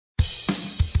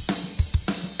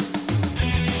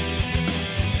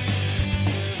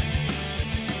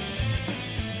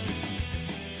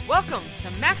Welcome to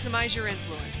Maximize Your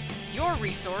Influence, your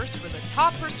resource for the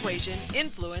top persuasion,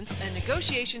 influence, and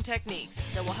negotiation techniques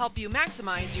that will help you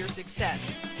maximize your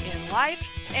success in life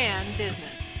and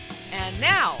business. And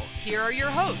now, here are your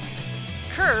hosts,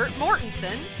 Kurt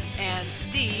Mortensen and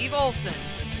Steve Olson.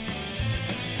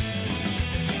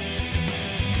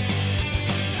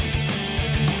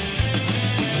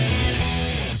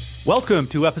 Welcome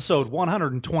to episode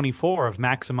 124 of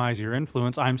Maximize Your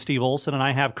Influence. I'm Steve Olson, and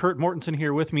I have Kurt Mortensen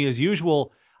here with me as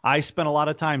usual. I spent a lot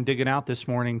of time digging out this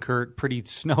morning, Kurt. Pretty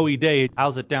snowy day.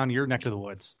 How's it down your neck of the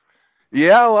woods?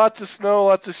 Yeah, lots of snow,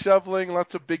 lots of shoveling,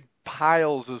 lots of big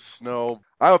piles of snow.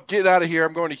 I'll get out of here.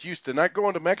 I'm going to Houston. Not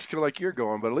going to Mexico like you're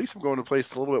going, but at least I'm going to a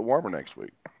place a little bit warmer next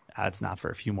week. That's not for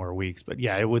a few more weeks, but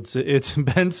yeah, it's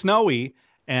been snowy,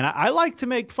 and I like to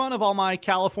make fun of all my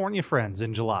California friends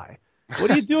in July. What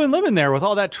are you doing living there with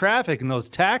all that traffic and those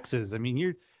taxes? I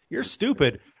mean, you're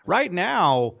stupid. Right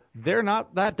now, they're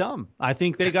not that dumb. I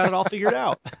think they got it all figured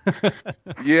out.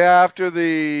 Yeah, after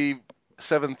the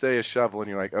seventh day of shoveling,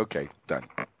 you're like, okay, done.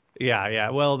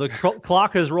 Yeah. Well, the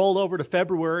clock has rolled over to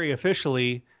February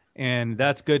officially, and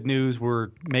that's good news. We're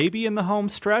maybe in the home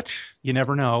stretch. You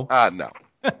never know. No.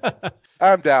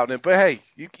 I'm doubting it. But hey,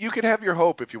 you can have your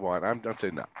hope if you want. I'm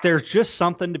saying no. There's just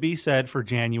something to be said for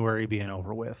January being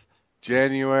over with.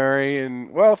 January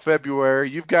and, well, February.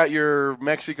 You've got your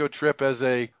Mexico trip as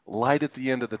a light at the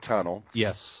end of the tunnel.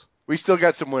 Yes. We still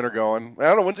got some winter going. I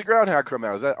don't know, when's the groundhog come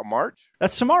out? Is that March?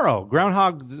 That's tomorrow.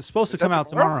 Groundhog is supposed to come out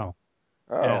tomorrow.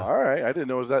 Oh, yeah. All right. I didn't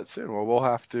know it was that soon. Well, we'll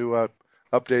have to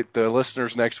update the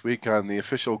listeners next week on the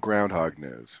official groundhog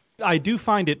news. I do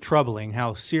find it troubling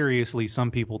how seriously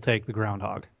some people take the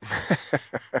groundhog.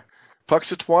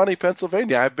 Puxatawny,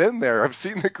 Pennsylvania. I've been there. I've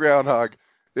seen the groundhog.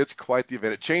 It's quite the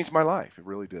event. It changed my life. It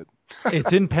really did.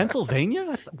 It's in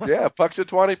Pennsylvania? Yeah,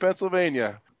 Puxatawny,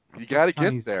 Pennsylvania. You got to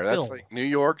get there. That's like New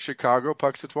York, Chicago,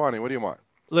 Puxatawny. What do you want?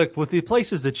 Look, with the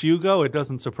places that you go, it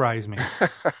doesn't surprise me.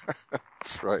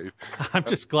 That's right. I'm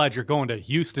just glad you're going to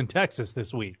Houston, Texas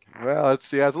this week. Well,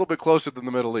 it's a little bit closer than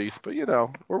the Middle East, but,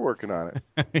 we're working on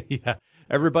it. Yeah.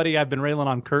 Everybody, I've been railing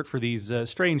on Kurt for these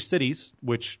strange cities,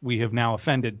 which we have now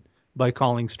offended by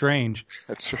calling strange.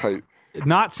 That's right.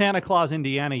 Not Santa Claus,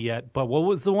 Indiana yet, but what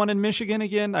was the one in Michigan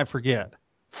again? I forget.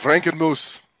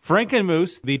 Frankenmuth.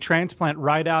 Frankenmuth, the transplant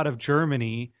right out of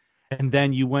Germany. And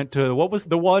then you went to, what was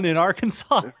the one in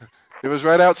Arkansas? It was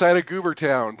right outside of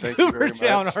Goobertown. Thank you very much.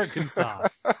 Goobertown, Arkansas.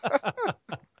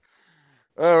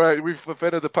 All right. We've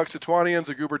offended the Puxatawnians,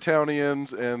 the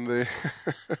Goobertownians, and the...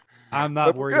 I'm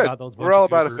not worried about those. We're all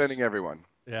about offending everyone.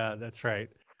 Yeah, that's right.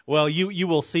 Well, you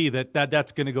will see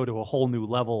that's going to go to a whole new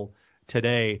level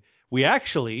today. We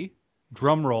actually,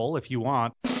 drum roll if you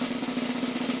want,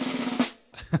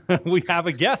 we have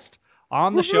a guest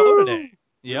on the show today.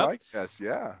 Yep. Like us,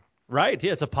 yeah. Right.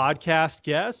 Yeah, it's a podcast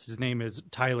guest. His name is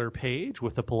Tyler Page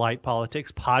with the Polite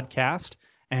Politics podcast.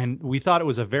 And we thought it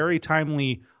was a very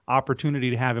timely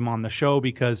opportunity to have him on the show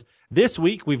because this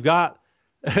week we've got,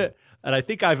 and I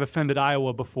think I've offended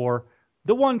Iowa before,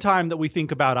 the one time that we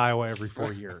think about Iowa every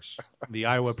 4 years, the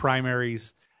Iowa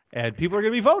primaries. And people are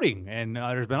going to be voting. And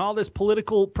there's been all this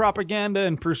political propaganda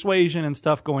and persuasion and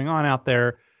stuff going on out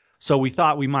there. So we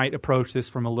thought we might approach this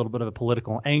from a little bit of a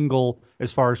political angle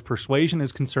as far as persuasion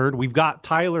is concerned. We've got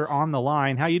Tyler on the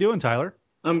line. How you doing, Tyler?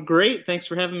 I'm great. Thanks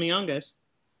for having me on, guys.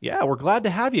 Yeah, we're glad to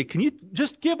have you. Can you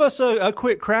just give us a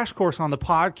quick crash course on the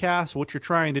podcast, what you're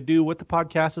trying to do, what the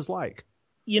podcast is like?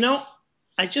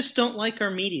 I just don't like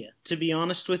our media, to be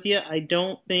honest with you. I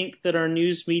don't think that our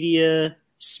news media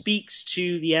speaks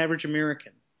to the average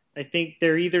American. I think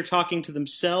they're either talking to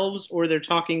themselves or they're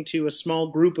talking to a small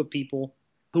group of people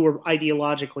who are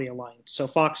ideologically aligned. So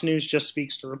Fox News just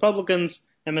speaks to Republicans,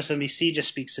 MSNBC just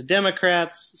speaks to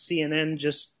Democrats, CNN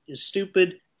just is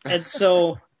stupid. And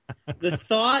so the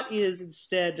thought is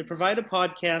instead to provide a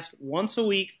podcast once a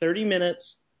week, 30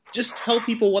 minutes, just tell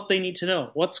people what they need to know.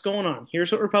 What's going on?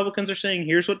 Here's what Republicans are saying.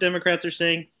 Here's what Democrats are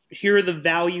saying. Here are the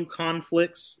value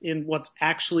conflicts in what's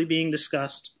actually being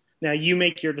discussed. Now, you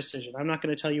make your decision. I'm not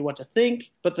going to tell you what to think,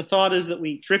 but the thought is that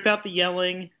we strip out the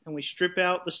yelling and we strip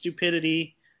out the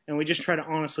stupidity and we just try to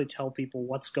honestly tell people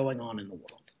what's going on in the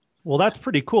world. Well, that's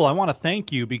pretty cool. I want to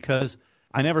thank you because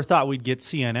I never thought we'd get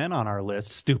CNN on our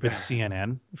list. Stupid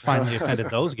CNN. Finally offended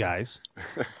those guys.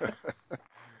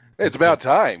 It's about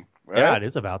time. Right? Yeah, it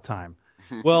is about time.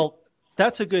 Well,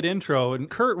 that's a good intro. And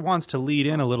Kurt wants to lead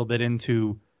in a little bit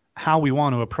into how we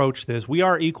want to approach this. We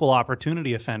are equal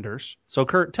opportunity offenders. So,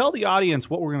 Kurt, tell the audience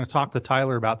what we're going to talk to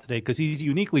Tyler about today because he's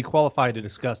uniquely qualified to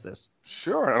discuss this.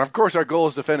 Sure. And, of course, our goal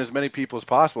is to offend as many people as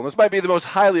possible. And this might be the most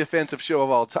highly offensive show of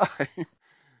all time.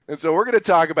 And so we're going to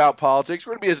talk about politics.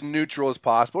 We're going to be as neutral as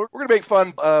possible. We're going to make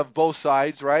fun of both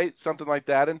sides, right? Something like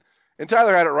that. And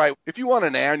Tyler had it right. If you want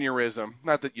an aneurysm,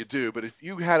 not that you do, but if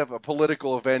you had a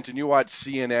political event and you watch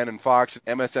CNN and Fox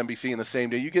and MSNBC in the same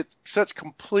day, you get such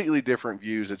completely different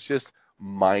views. It's just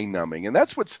mind-numbing. And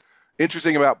that's what's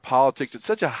interesting about politics. It's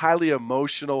such a highly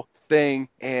emotional thing,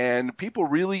 and people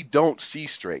really don't see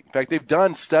straight. In fact, they've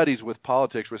done studies with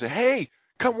politics where they say, hey,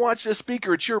 come watch this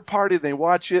speaker. It's your party. And they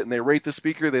watch it, and they rate the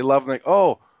speaker. They love it. Like,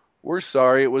 oh, we're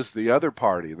sorry, it was the other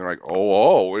party. And they're like,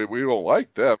 we don't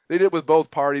like them. They did it with both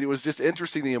parties. It was just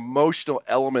interesting, the emotional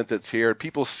element that's here.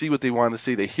 People see what they want to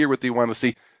see. They hear what they want to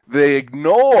see. They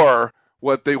ignore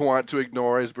what they want to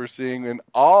ignore, as we're seeing in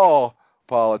all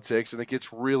politics, and it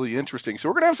gets really interesting. So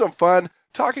we're going to have some fun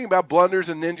talking about blunders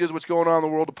and ninjas, what's going on in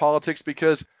the world of politics,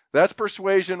 because that's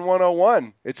Persuasion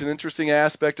 101. It's an interesting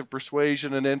aspect of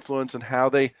persuasion and influence and how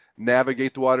they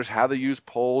navigate the waters, how they use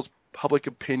polls, public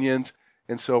opinions.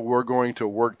 And so we're going to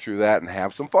work through that and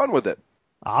have some fun with it.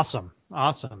 Awesome.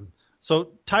 So,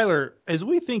 Tyler, as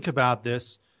we think about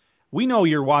this, we know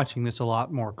you're watching this a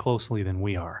lot more closely than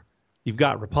we are. You've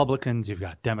got Republicans, you've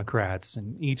got Democrats,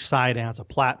 and each side has a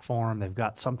platform. They've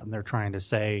got something they're trying to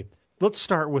say. Let's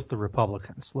start with the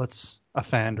Republicans. Let's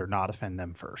offend or not offend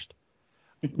them first.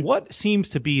 What seems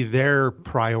to be their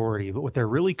priority, what they're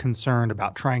really concerned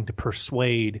about trying to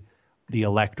persuade the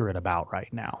electorate about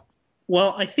right now?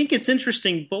 Well, I think it's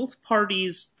interesting. Both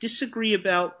parties disagree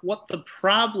about what the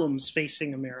problems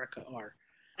facing America are.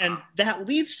 And that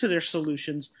leads to their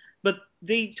solutions. But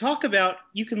they talk about,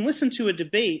 you can listen to a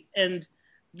debate and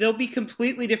there'll be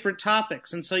completely different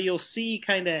topics. And so you'll see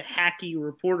kind of hacky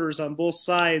reporters on both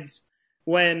sides.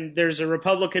 When there's a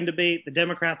Republican debate, the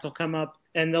Democrats will come up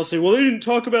and they'll say, well, they didn't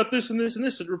talk about this and this and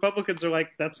this. And Republicans are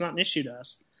like, that's not an issue to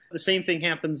us. The same thing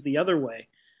happens the other way.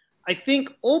 I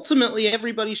think ultimately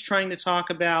everybody's trying to talk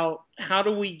about how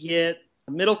do we get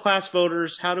middle-class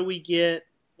voters, how do we get,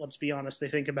 let's be honest, they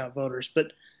think about voters,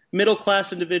 but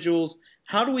middle-class individuals,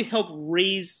 how do we help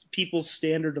raise people's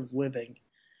standard of living?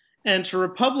 And to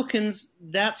Republicans,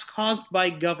 that's caused by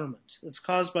government. It's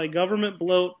caused by government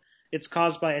bloat. It's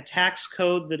caused by a tax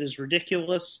code that is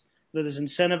ridiculous, that is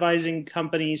incentivizing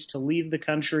companies to leave the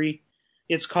country.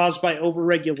 It's caused by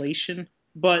overregulation.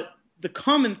 But the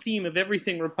common theme of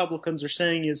everything Republicans are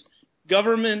saying is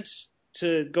government,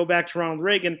 to go back to Ronald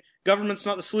Reagan, government's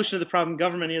not the solution to the problem,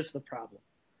 government is the problem.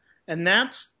 And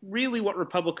that's really what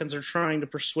Republicans are trying to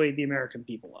persuade the American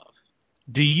people of.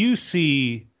 Do you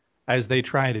see, as they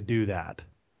try to do that,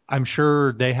 I'm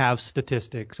sure they have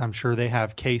statistics, I'm sure they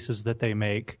have cases that they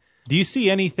make. Do you see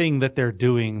anything that they're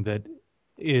doing that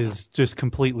is just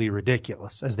completely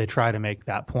ridiculous as they try to make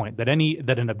that point? That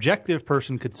an objective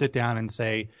person could sit down and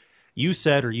say, you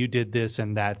said or you did this,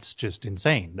 and that's just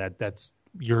insane.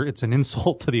 It's an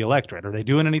insult to the electorate. Are they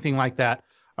doing anything like that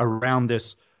around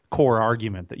this core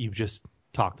argument that you've just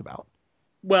talked about?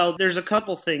 Well, there's a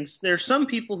couple things. There's some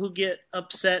people who get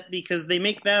upset because they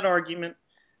make that argument,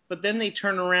 but then they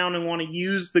turn around and want to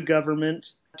use the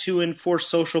government to enforce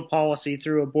social policy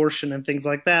through abortion and things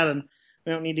like that. And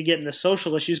we don't need to get into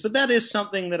social issues, but that is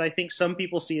something that I think some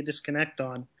people see a disconnect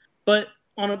on. But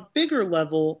on a bigger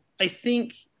level, I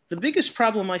think the biggest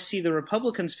problem I see the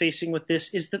Republicans facing with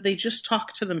this is that they just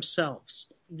talk to themselves.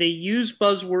 They use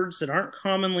buzzwords that aren't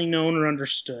commonly known or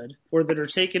understood, or that are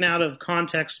taken out of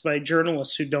context by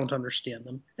journalists who don't understand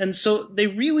them. And so they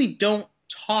really don't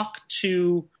talk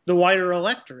to the wider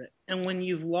electorate. And when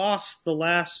you've lost the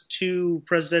last 2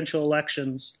 presidential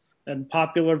elections and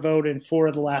popular vote in 4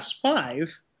 of the last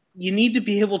 5, you need to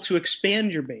be able to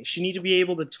expand your base. You need to be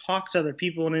able to talk to other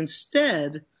people. And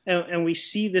instead, and we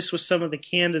see this with some of the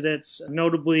candidates,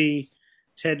 notably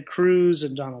Ted Cruz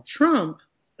and Donald Trump,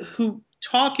 who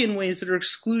talk in ways that are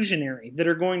exclusionary, that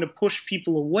are going to push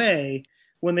people away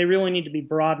when they really need to be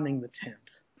broadening the tent.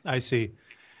 I see.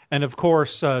 And of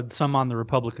course, some on the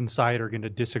Republican side are going to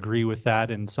disagree with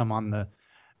that, and some on the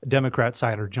Democrat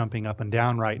side are jumping up and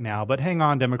down right now. But hang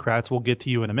on, Democrats, we'll get to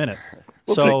you in a minute.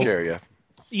 We'll take care of you.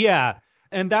 Yeah.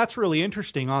 And that's really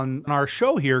interesting. On our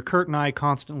show here, Kurt and I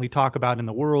constantly talk about, in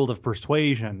the world of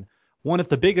persuasion, one of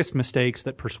the biggest mistakes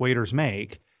that persuaders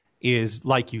make is,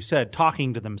 like you said,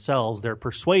 talking to themselves. They're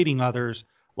persuading others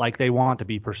like they want to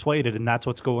be persuaded, and that's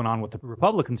what's going on with the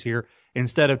Republicans here.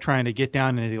 Instead of trying to get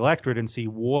down into the electorate and see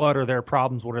what are their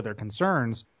problems, what are their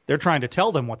concerns, they're trying to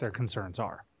tell them what their concerns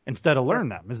are instead of learn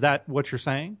them. Is that what you're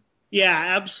saying?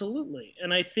 Yeah, absolutely.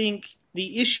 And I think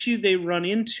the issue they run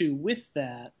into with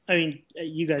that, I mean,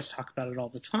 you guys talk about it all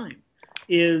the time,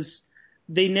 is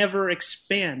they never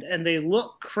expand, and they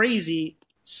look crazy.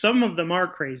 Some of them are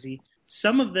crazy.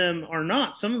 Some of them are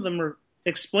not. Some of them are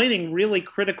explaining really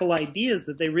critical ideas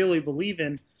that they really believe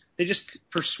in, they just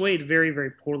persuade very,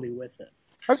 very poorly with it.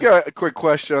 I've got a quick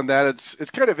question on that.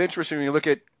 It's kind of interesting when you look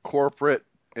at corporate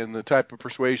and the type of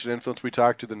persuasion influence we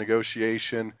talk to, the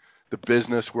negotiation, the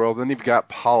business world, and then you've got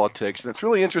politics. And it's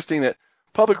really interesting that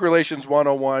Public Relations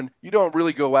 101, you don't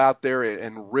really go out there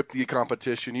and rip the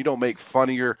competition. You don't make fun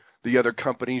of the other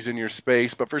companies in your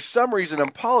space. But for some reason in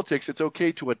politics, it's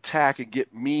okay to attack and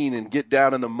get mean and get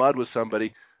down in the mud with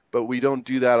somebody. But we don't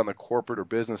do that on the corporate or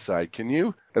business side. Can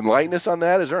you enlighten us on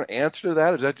that? Is there an answer to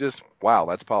that? Or is that just, wow,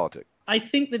 that's politics? I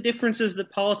think the difference is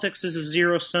that politics is a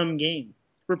zero-sum game.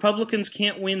 Republicans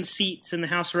can't win seats in the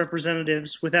House of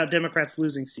Representatives without Democrats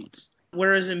losing seats.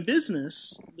 Whereas in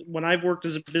business, when I've worked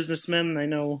as a businessman, and I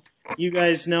know you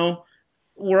guys know,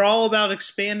 we're all about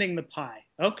expanding the pie.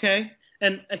 Okay.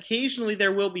 And occasionally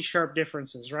there will be sharp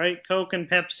differences, right? Coke and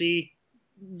Pepsi,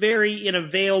 very in a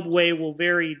veiled way,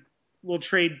 will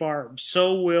trade barbs.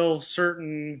 So will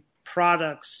certain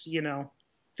products,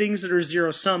 things that are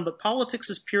zero-sum. But politics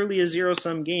is purely a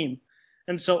zero-sum game.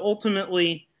 And so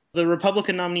ultimately, the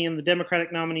Republican nominee and the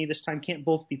Democratic nominee this time can't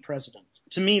both be president.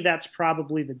 To me, that's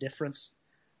probably the difference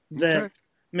that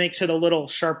makes it a little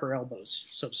sharper elbows,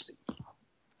 so to speak.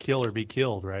 Kill or be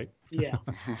killed, right? Yeah.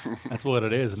 That's what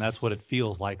it is, and that's what it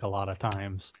feels like a lot of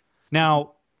times.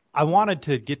 Now, I wanted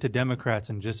to get to Democrats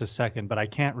in just a second, but I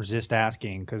can't resist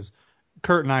asking because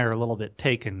Kurt and I are a little bit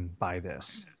taken by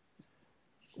this.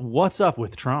 What's up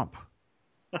with Trump?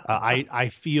 I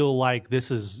feel like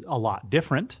this is a lot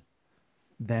different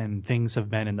than things have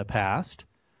been in the past.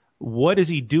 What is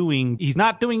he doing? He's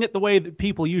not doing it the way that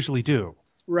people usually do.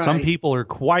 Right. Some people are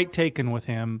quite taken with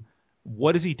him.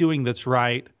 What is he doing that's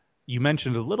right? You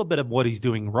mentioned a little bit of what he's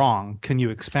doing wrong. Can you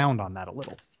expound on that a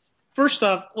little? First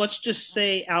off, let's just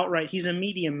say outright, he's a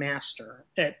media master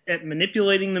at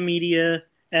manipulating the media,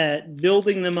 at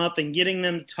building them up and getting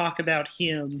them to talk about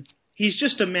him. He's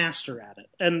just a master at it.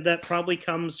 And that probably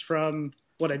comes from,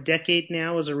 a decade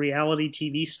now as a reality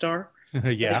TV star?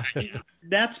 Yeah.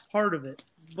 That's part of it.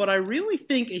 But I really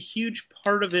think a huge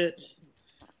part of it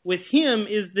with him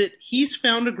is that he's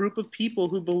found a group of people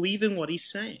who believe in what he's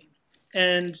saying.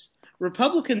 And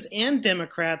Republicans and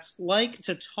Democrats like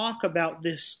to talk about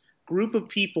this group of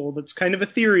people that's kind of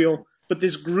ethereal, but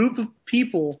this group of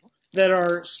people that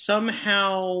are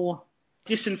somehow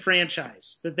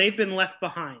disenfranchised, that they've been left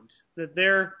behind, that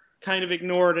they're kind of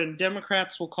ignored. And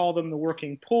Democrats will call them the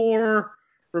working poor.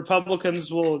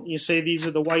 Republicans will say these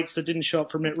are the whites that didn't show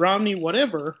up for Mitt Romney,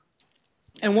 whatever.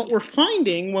 And what we're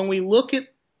finding when we look at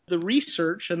the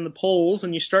research and the polls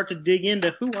and you start to dig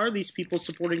into who are these people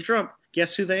supporting Trump,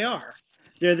 guess who they are?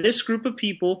 They're this group of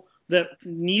people that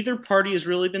neither party has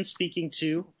really been speaking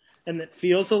to and that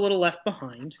feels a little left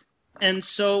behind. And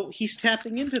so he's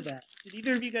tapping into that. Did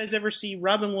either of you guys ever see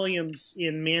Robin Williams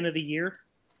in Man of the Year?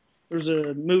 There's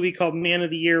a movie called Man of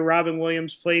the Year. Robin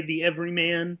Williams played the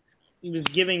everyman. He was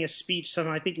giving a speech,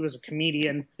 I think he was a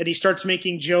comedian, and he starts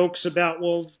making jokes about,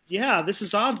 this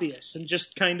is obvious, and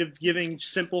just kind of giving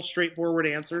simple, straightforward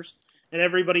answers. And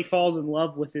everybody falls in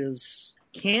love with his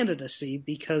candidacy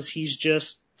because he's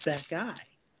just that guy.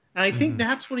 And I think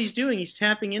that's what he's doing. He's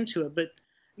tapping into it. But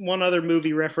one other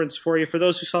movie reference for you, for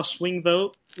those who saw Swing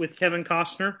Vote with Kevin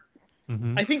Costner,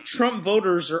 I think Trump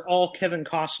voters are all Kevin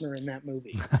Costner in that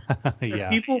movie. Yeah.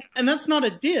 People, and that's not a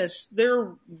diss. They're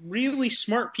really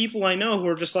smart people I know who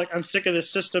are just like, I'm sick of this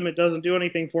system. It doesn't do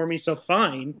anything for me, so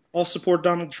fine. I'll support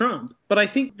Donald Trump. But I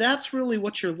think that's really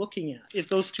what you're looking at, if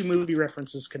those two movie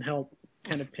references can help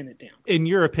kind of pin it down. In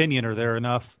your opinion, are there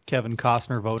enough Kevin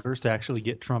Costner voters to actually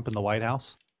get Trump in the White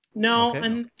House? No,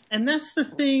 Okay. And that's the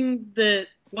thing that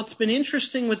what's been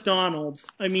interesting with Donald.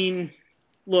 I mean,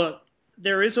 look,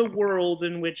 there is a world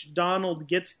in which Donald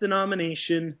gets the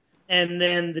nomination and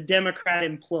then the Democrat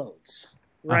implodes,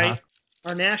 right?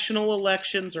 Our national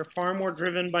elections are far more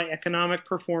driven by economic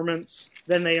performance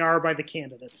than they are by the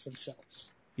candidates themselves.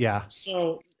 Yeah.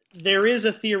 So there is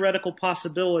a theoretical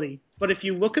possibility. But if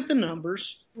you look at the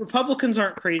numbers, Republicans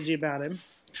aren't crazy about him.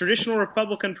 Traditional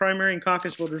Republican primary and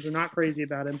caucus voters are not crazy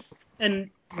about him. And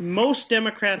most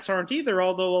Democrats aren't either,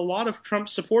 although a lot of Trump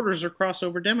supporters are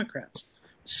crossover Democrats.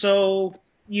 So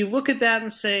you look at that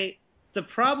and say, the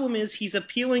problem is he's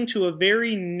appealing to a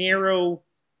very narrow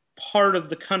part of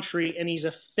the country and he's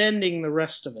offending the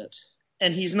rest of it.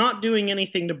 And he's not doing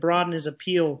anything to broaden his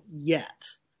appeal yet.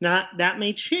 Now, that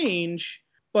may change,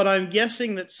 but I'm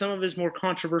guessing that some of his more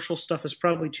controversial stuff is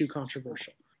probably too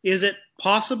controversial. Is it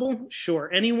possible? Sure.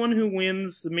 Anyone who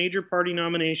wins the major party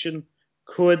nomination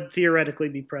could theoretically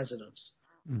be president.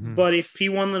 But if he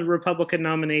won the Republican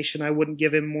nomination, I wouldn't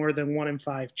give him more than 1 in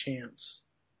 5 chance.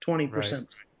 20%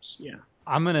 times. Yeah.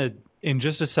 In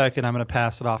just a second, I'm going to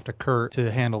pass it off to Kurt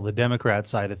to handle the Democrat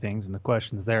side of things and the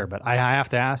questions there. But I have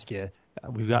to ask you,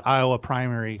 we've got Iowa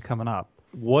primary coming up.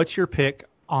 What's your pick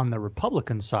on the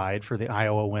Republican side for the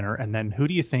Iowa winner? And then who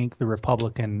do you think the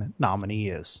Republican nominee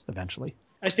is eventually?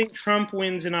 I think Trump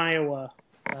wins in Iowa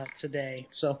today.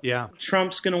 So yeah,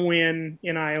 Trump's going to win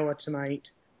in Iowa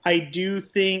tonight. I do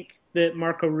think that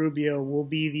Marco Rubio will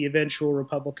be the eventual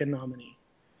Republican nominee.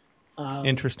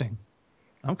 Interesting.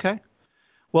 Okay.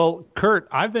 Well, Kurt,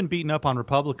 I've been beaten up on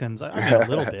Republicans. I mean, a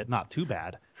little bit, not too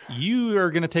bad. You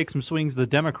are going to take some swings at the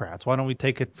Democrats. Why don't we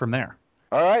take it from there?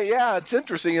 All right, yeah, it's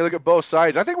interesting. You look at both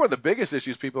sides. I think one of the biggest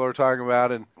issues people are talking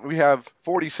about, and we have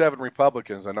 47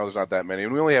 Republicans. I know there's not that many,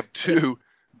 and we only have 2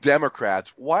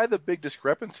 Democrats. Why the big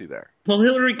discrepancy there? Well,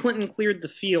 Hillary Clinton cleared the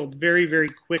field very, very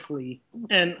quickly.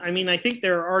 And, I mean, I think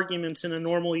there are arguments in a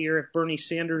normal year if Bernie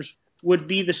Sanders would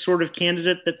be the sort of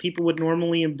candidate that people would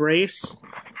normally embrace.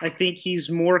 I think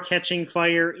he's more catching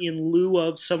fire in lieu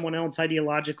of someone else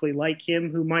ideologically like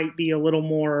him who might have a little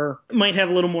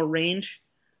more range.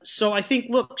 So I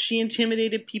think, look, she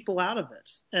intimidated people out of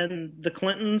it. And the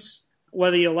Clintons,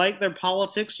 whether you like their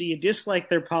politics or you dislike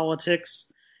their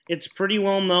politics, it's pretty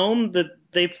well known that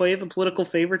they play the political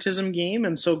favoritism game.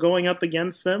 And so going up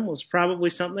against them was probably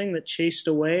something that chased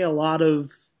away a lot of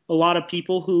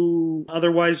people who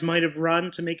otherwise might have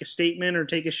run to make a statement or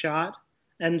take a shot.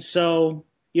 And so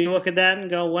you look at that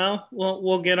and go, well,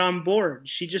 we'll get on board.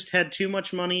 She just had too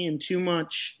much money and too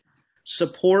much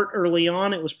support early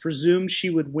on. It was presumed she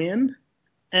would win.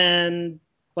 And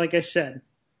like I said,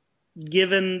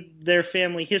 given their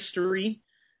family history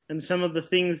and some of the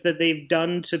things that they've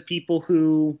done to people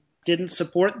who didn't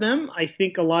support them, I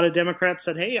think a lot of Democrats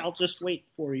said, hey, I'll just wait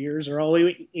 4 years or I'll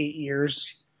wait 8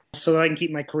 years so that I can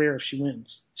keep my career if she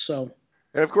wins. So,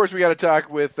 and of course, we got to talk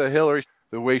with Hillary,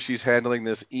 the way she's handling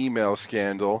this email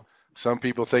scandal. Some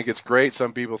people think it's great.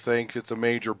 Some people think it's a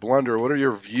major blunder. What are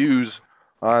your views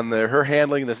on her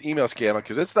handling this email scandal?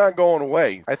 Because it's not going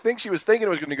away. I think she was thinking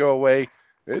it was going to go away.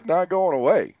 It's not going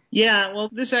away. Yeah, well,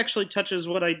 this actually touches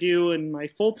what I do in my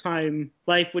full-time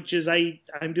life, which is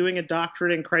I'm doing a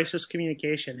doctorate in crisis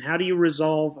communication. How do you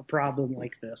resolve a problem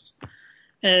like this?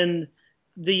 And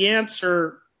the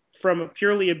answer, from a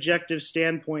purely objective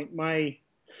standpoint, my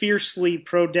fiercely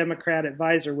pro-Democrat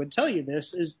advisor would tell you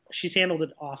this, is she's handled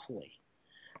it awfully.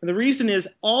 And the reason is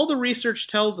all the research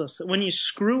tells us that when you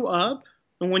screw up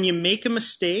and when you make a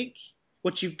mistake,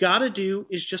 what you've got to do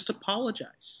is just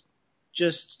apologize.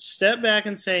 Just step back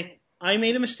and say, I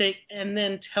made a mistake, and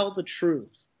then tell the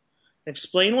truth.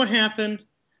 Explain what happened,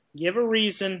 give a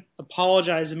reason,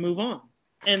 apologize, and move on.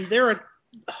 And there are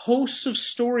hosts of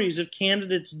stories of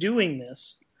candidates doing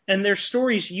this, and they're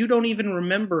stories you don't even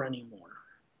remember anymore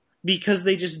because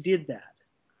they just did that.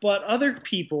 But other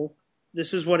people,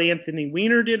 this is what Anthony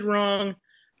Weiner did wrong.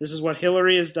 This is what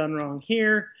Hillary has done wrong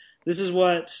here. This is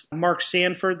what Mark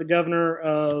Sanford, the governor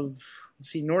of,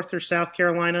 North or South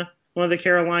Carolina, one of the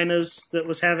Carolinas that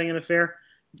was having an affair.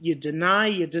 You deny,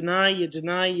 you deny, you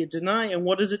deny, you deny, and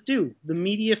what does it do? The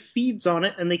media feeds on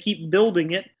it, and they keep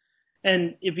building it,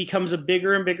 and it becomes a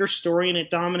bigger and bigger story, and it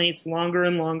dominates longer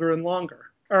and longer and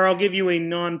longer. Or I'll give you a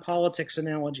non-politics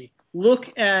analogy.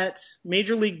 Look at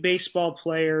Major League Baseball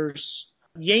players,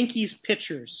 Yankees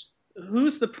pitchers.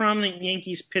 Who's the prominent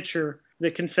Yankees pitcher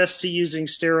that confessed to using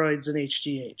steroids and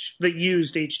HGH, that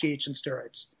used HGH and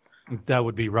steroids? That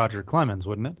would be Roger Clemens,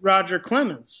 wouldn't it? Roger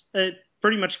Clemens. It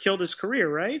pretty much killed his career,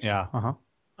 right? Yeah, uh-huh.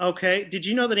 Okay. Did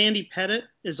you know that Andy Pettitte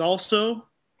is also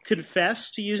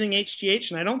confessed to using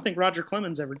HGH? And I don't think Roger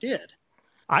Clemens ever did.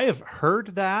 I have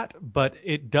heard that, but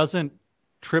it doesn't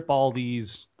trip all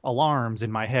these alarms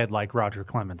in my head like Roger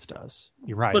Clemens does.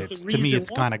 You're right. To me, it's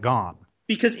kind of gone.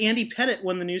 Because Andy Pettitte,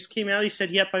 when the news came out, he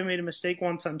said, yep, I made a mistake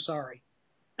once. I'm sorry.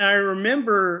 And I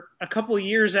remember a couple of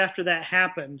years after that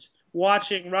happened,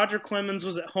 watching Roger Clemens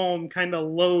was at home, kind of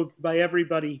loathed by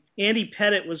everybody. Andy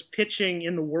Pettitte was pitching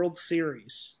in the World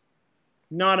Series.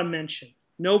 Not a mention.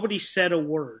 Nobody said a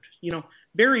word.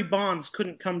 Barry Bonds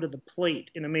couldn't come to the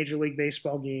plate in a Major League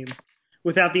Baseball game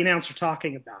without the announcer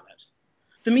talking about it.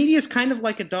 The media is kind of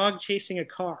like a dog chasing a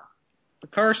car. The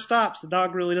car stops, the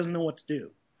dog really doesn't know what to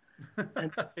do.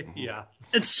 And, yeah.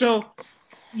 And so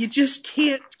you just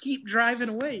can't keep driving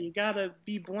away. You got to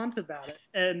be blunt about it.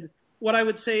 And what I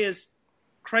would say is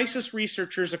crisis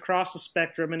researchers across the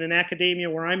spectrum, and in academia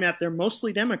where I'm at, they're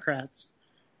mostly Democrats,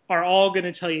 are all going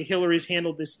to tell you Hillary's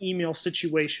handled this email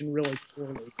situation really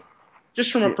poorly.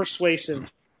 Just from a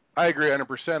persuasive. I agree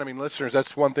 100%. I mean, listeners,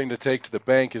 that's one thing to take to the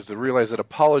bank, is to realize that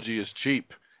apology is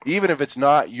cheap. Even if it's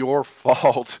not your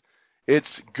fault,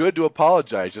 it's good to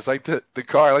apologize. Just like the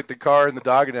car, like the car and the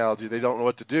dog analogy, they don't know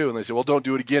what to do. And they say, well, don't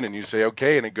do it again. And you say,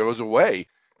 okay, and it goes away.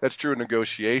 That's true in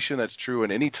negotiation. That's true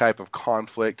in any type of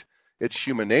conflict. It's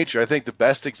human nature. I think the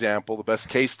best example, the best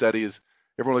case study is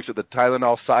everyone looks at the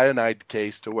Tylenol cyanide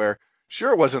case to where,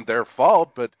 sure, it wasn't their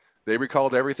fault, but they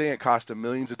recalled everything. It cost them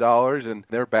millions of dollars, and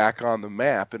they're back on the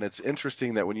map. And it's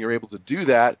interesting that when you're able to do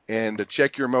that and to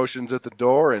check your emotions at the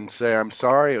door and say, I'm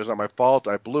sorry, it was not my fault,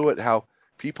 I blew it, how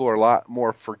people are a lot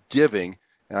more forgiving.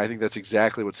 And I think that's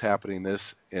exactly what's happening in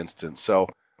this instance. So,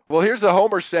 well, here's the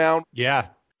Homer sound. Yeah.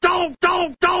 Don't.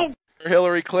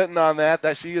 Hillary Clinton on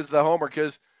that she is the Homer,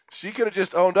 because she could have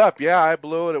just owned up. Yeah, I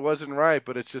blew it. It wasn't right.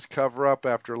 But it's just cover up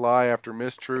after lie after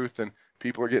mistruth. And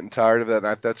people are getting tired of that.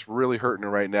 And that's really hurting her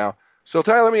right now. So,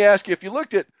 Ty, let me ask you, if you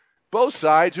looked at both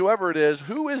sides, whoever it is,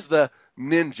 who is the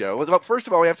ninja? Well, first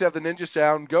of all, we have to have the ninja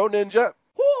sound. Go, ninja.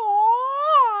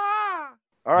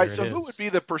 All right, so who would be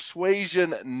the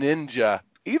persuasion ninja?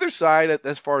 Either side,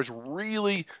 as far as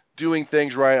really doing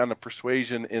things right on the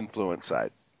persuasion influence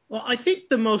side. Well, I think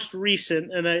the most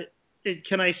recent, and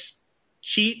can I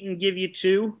cheat and give you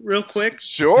two real quick?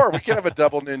 Sure, we can have a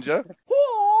double ninja.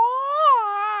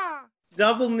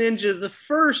 Double ninja. The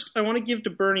first I want to give to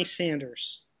Bernie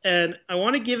Sanders, and I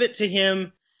want to give it to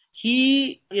him.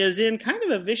 He is in kind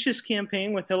of a vicious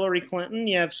campaign with Hillary Clinton.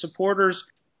 You have supporters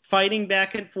fighting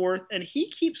back and forth, and he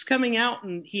keeps coming out,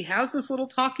 and he has this little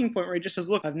talking point where he just says,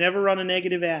 look, I've never run a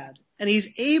negative ad. And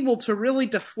he's able to really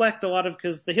deflect a lot of,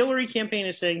 because the Hillary campaign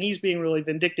is saying he's being really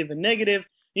vindictive and negative.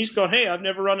 He's going, hey, I've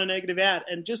never run a negative ad,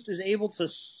 and just is able to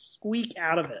squeak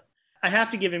out of it. I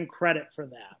have to give him credit for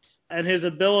that, and his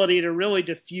ability to really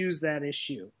diffuse that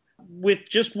issue with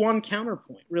just one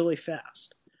counterpoint really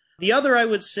fast. The other, I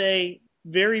would say,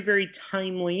 very, very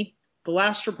timely, the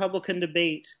last Republican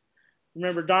debate.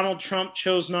 Remember, Donald Trump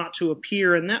chose not to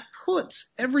appear, and that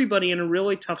puts everybody in a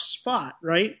really tough spot,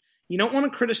 right? You don't want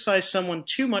to criticize someone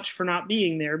too much for not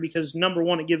being there because, number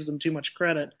one, it gives them too much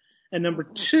credit. And number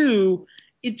two,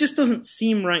 it just doesn't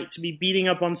seem right to be beating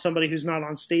up on somebody who's not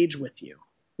on stage with you,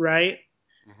 right?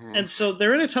 Mm-hmm. And so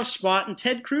they're in a tough spot, and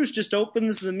Ted Cruz just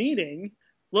opens the meeting.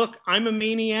 Look, I'm a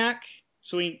maniac.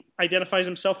 So he identifies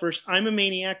himself first. I'm a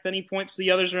maniac. Then he points to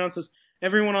the others around and says,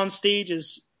 everyone on stage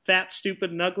is fat,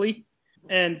 stupid, and ugly.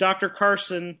 And Dr.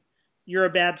 Carson, you're a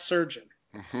bad surgeon,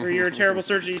 or you're a terrible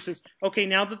surgeon. He says, okay,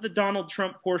 now that the Donald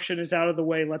Trump portion is out of the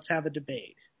way, let's have a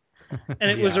debate.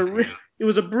 And it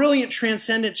was a brilliant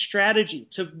transcendent strategy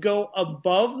to go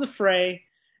above the fray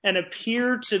and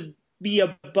appear to be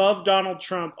above Donald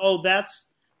Trump.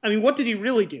 What did he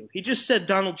really do? He just said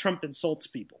Donald Trump insults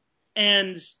people.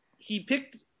 And he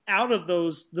picked out of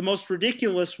those the most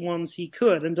ridiculous ones he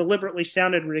could, and deliberately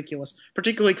sounded ridiculous,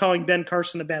 particularly calling Ben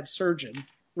Carson a bad surgeon,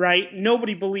 right?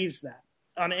 Nobody believes that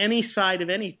on any side of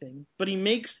anything, but he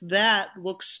makes that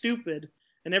look stupid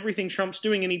and everything Trump's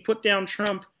doing, and he put down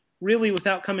Trump really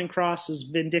without coming across as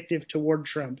vindictive toward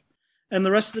Trump. And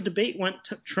the rest of the debate went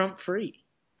to Trump free.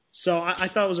 So I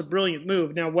thought it was a brilliant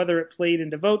move. Now, whether it played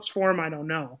into votes for him, I don't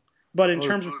know. But in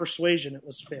terms of persuasion, it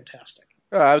was fantastic.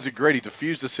 That was great. He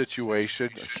diffused the situation.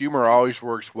 Humor always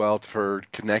works well for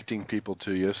connecting people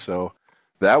to you, so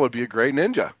that would be a great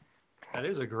ninja. That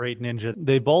is a great ninja.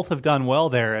 They both have done well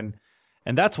there, and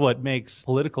that's what makes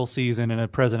political season in a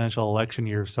presidential election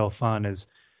year so fun is,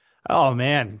 oh,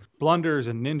 man, blunders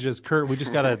and ninjas. Kurt, we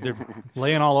just got to, they're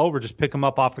laying all over. Just pick them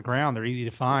up off the ground. They're easy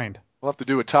to find. We'll have to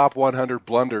do a top 100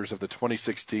 blunders of the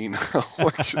 2016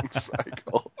 election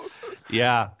cycle.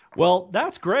 Yeah. Well,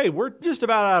 that's great. We're just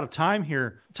about out of time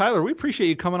here. Tyler, we appreciate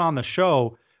you coming on the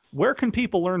show. Where can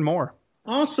people learn more?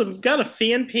 Awesome. Got a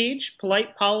fan page.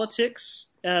 Polite Politics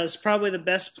is probably the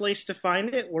best place to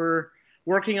find it. We're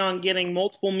working on getting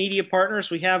multiple media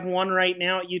partners. We have one right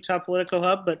now at Utah Political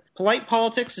Hub, but Polite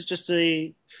Politics is just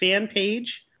a fan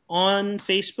page on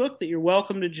Facebook that you're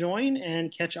welcome to join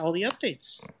and catch all the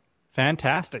updates.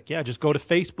 Fantastic. Yeah, just go to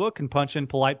Facebook and punch in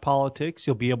Polite Politics.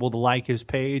 You'll be able to like his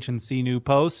page and see new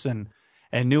posts and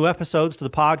new episodes to the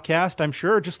podcast, I'm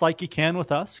sure, just like you can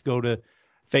with us. Go to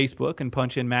Facebook and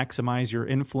punch in Maximize Your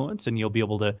Influence, and you'll be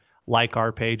able to like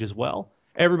our page as well.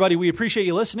 Everybody, we appreciate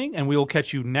you listening, and we will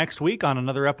catch you next week on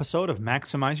another episode of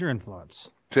Maximize Your Influence.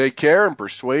 Take care and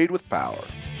persuade with power.